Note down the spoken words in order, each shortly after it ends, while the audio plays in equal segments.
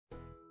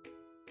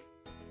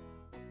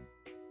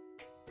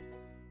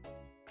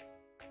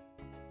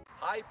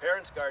Hi,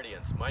 parents,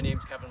 guardians. My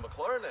name's Kevin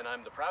McLaurin, and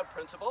I'm the proud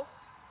principal.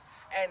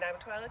 And I'm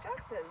Twyla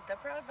Jackson, the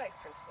proud vice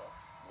principal.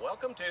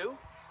 Welcome to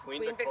Queen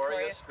Victoria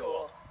Victoria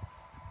School.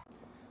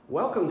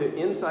 Welcome to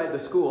inside the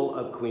school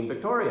of Queen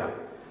Victoria.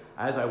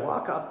 As I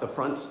walk up the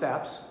front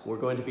steps, we're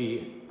going to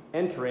be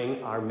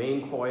entering our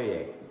main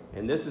foyer.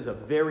 And this is a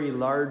very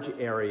large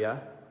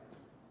area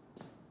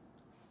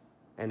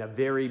and a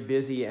very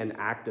busy and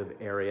active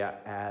area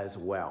as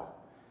well.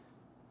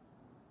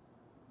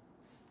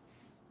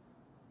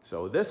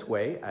 So this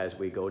way, as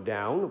we go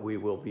down, we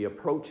will be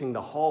approaching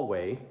the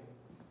hallway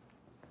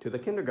to the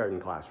kindergarten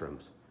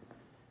classrooms.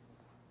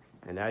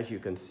 And as you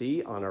can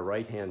see on our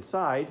right-hand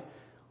side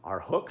are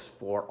hooks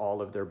for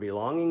all of their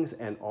belongings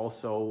and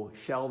also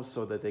shelves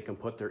so that they can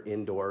put their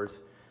indoors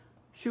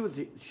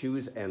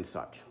shoes and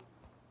such.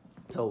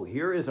 So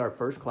here is our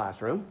first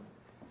classroom.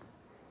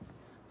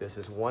 This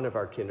is one of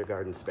our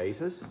kindergarten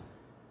spaces.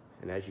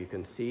 And as you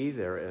can see,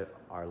 there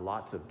are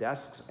lots of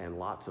desks and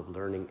lots of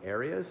learning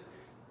areas.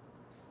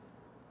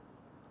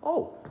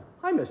 Oh,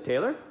 hi, Miss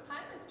Taylor.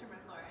 Hi, Mr.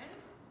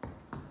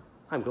 McLaurin.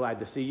 I'm glad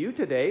to see you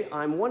today.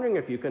 I'm wondering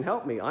if you can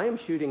help me. I am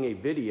shooting a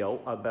video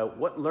about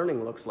what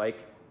learning looks like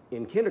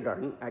in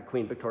kindergarten at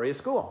Queen Victoria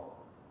School.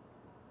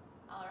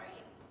 All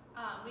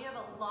right. We have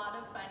a lot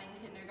of fun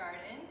in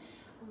kindergarten,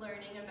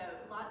 learning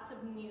about lots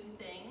of new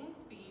things.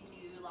 We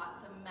do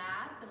lots of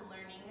math and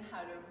learning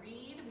how to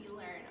read. We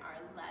learn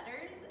our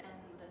letters and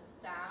the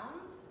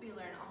sounds. We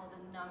learn all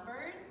the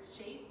numbers,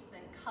 shapes,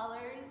 and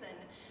colors, and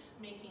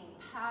making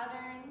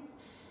patterns.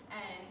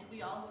 And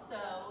we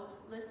also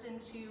listen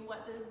to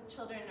what the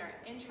children are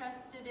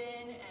interested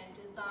in and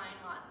design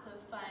lots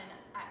of fun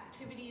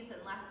activities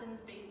and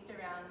lessons based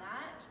around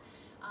that.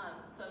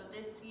 So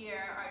this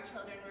year our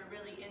children were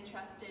really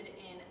interested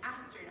in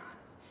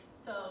astronauts.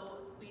 So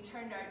we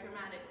turned our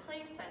dramatic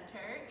play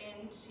center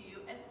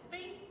into a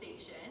space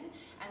station,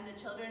 and the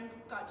children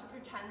got to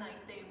pretend like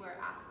they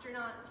were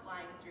astronauts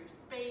flying through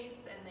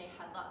space, and they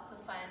had lots of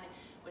fun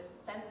with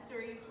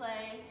sensory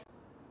play.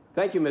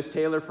 Thank you, Miss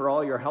Taylor, for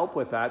all your help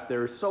with that.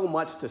 There's so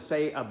much to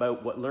say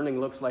about what learning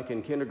looks like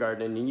in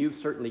kindergarten, and you've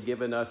certainly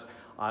given us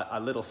a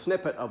little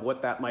snippet of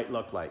what that might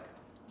look like.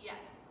 Yes,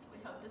 we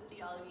hope to see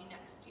all of you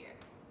next year.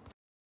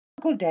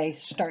 School day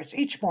starts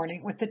each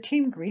morning with the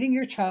team greeting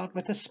your child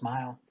with a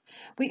smile.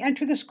 We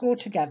enter the school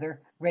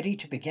together, ready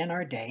to begin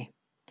our day.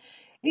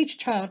 Each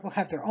child will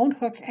have their own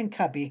hook and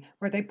cubby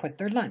where they put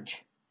their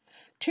lunch.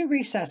 2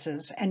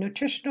 recesses and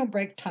nutritional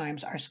break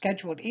times are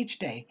scheduled each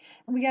day,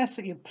 and we ask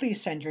that you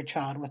please send your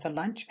child with a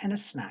lunch and a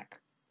snack.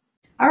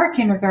 Our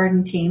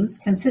kindergarten teams,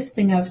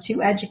 consisting of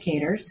 2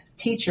 educators,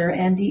 teacher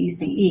and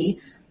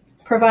DECE,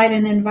 provide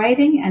an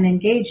inviting and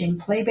engaging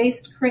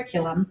play-based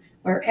curriculum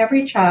where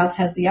every child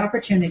has the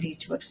opportunity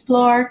to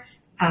explore,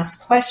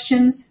 ask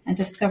questions, and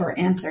discover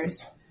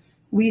answers.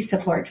 We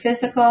support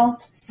physical,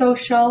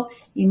 social,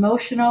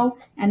 emotional,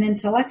 and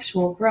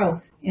intellectual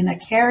growth in a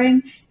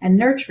caring and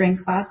nurturing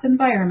class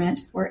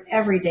environment where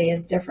every day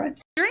is different.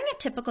 During a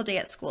typical day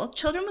at school,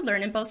 children would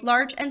learn in both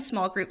large and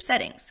small group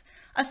settings.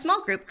 A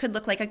small group could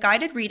look like a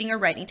guided reading or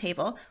writing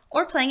table,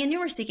 or playing a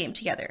numeracy game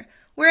together,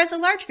 whereas a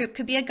large group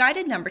could be a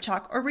guided number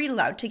talk or read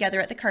aloud together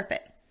at the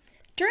carpet.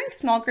 During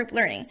small group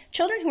learning,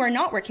 children who are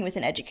not working with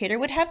an educator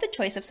would have the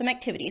choice of some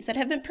activities that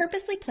have been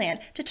purposely planned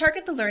to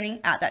target the learning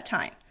at that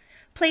time.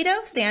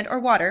 Play-Doh, sand, or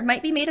water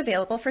might be made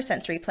available for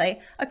sensory play,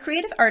 a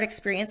creative art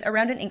experience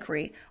around an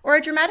inquiry, or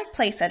a dramatic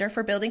play center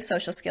for building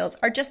social skills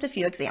are just a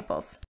few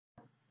examples.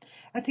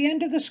 At the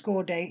end of the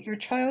school day, your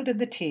child and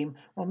the team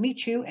will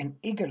meet you and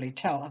eagerly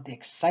tell of the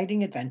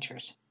exciting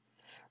adventures.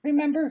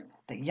 Remember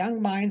that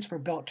young minds were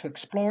built to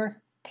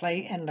explore,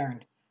 play, and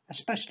learn,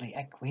 especially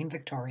at Queen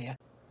Victoria.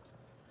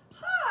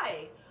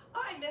 Hi,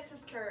 I'm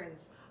Mrs.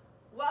 Kearns.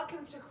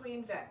 Welcome to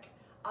Queen Vic.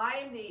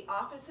 I am the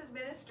office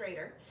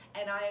administrator,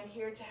 and I am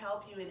here to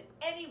help you in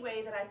any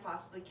way that I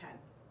possibly can.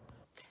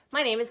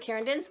 My name is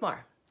Karen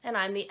Dinsmore, and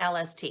I'm the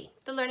LST,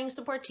 the Learning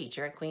Support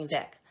Teacher at Queen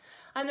Vic.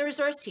 I'm the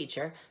resource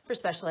teacher for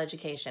special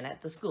education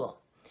at the school.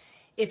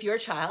 If your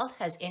child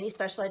has any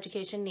special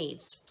education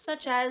needs,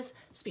 such as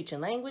speech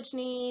and language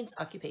needs,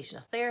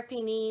 occupational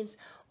therapy needs,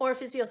 or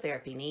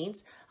physiotherapy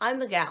needs, I'm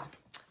the gal.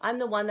 I'm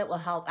the one that will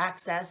help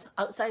access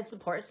outside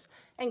supports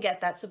and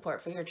get that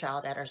support for your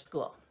child at our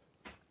school.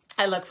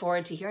 I look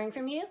forward to hearing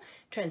from you,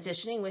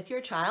 transitioning with your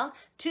child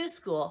to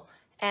school,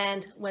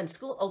 and when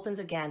school opens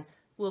again,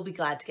 we'll be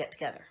glad to get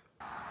together.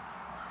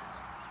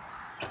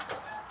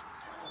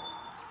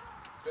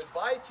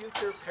 Goodbye,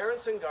 future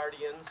parents and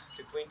guardians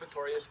to Queen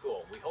Victoria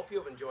School. We hope you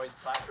have enjoyed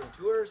classroom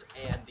tours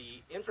and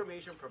the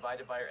information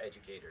provided by our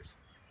educators.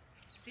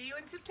 See you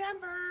in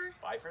September.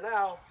 Bye for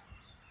now.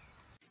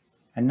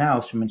 And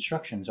now some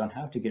instructions on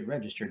how to get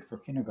registered for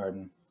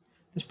kindergarten.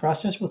 This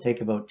process will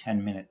take about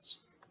 10 minutes.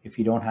 If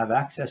you don't have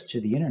access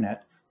to the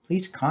internet,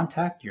 please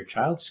contact your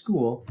child's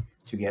school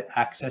to get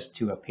access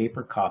to a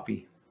paper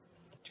copy.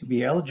 To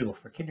be eligible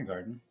for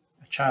kindergarten,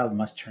 a child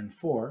must turn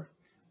 4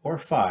 or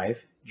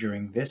 5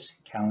 during this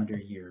calendar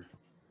year.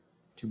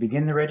 To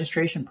begin the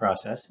registration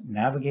process,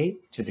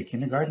 navigate to the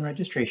kindergarten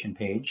registration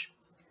page,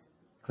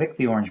 click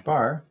the orange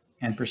bar,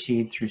 and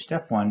proceed through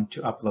step 1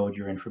 to upload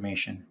your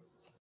information.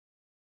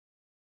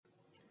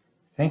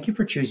 Thank you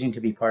for choosing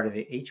to be part of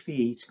the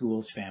HPE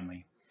Schools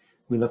family.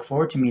 We look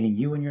forward to meeting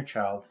you and your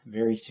child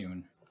very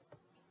soon.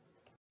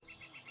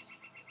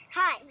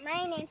 Hi,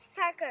 my name's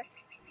Parker.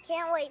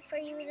 Can't wait for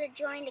you to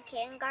join the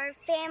kindergarten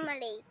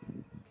family.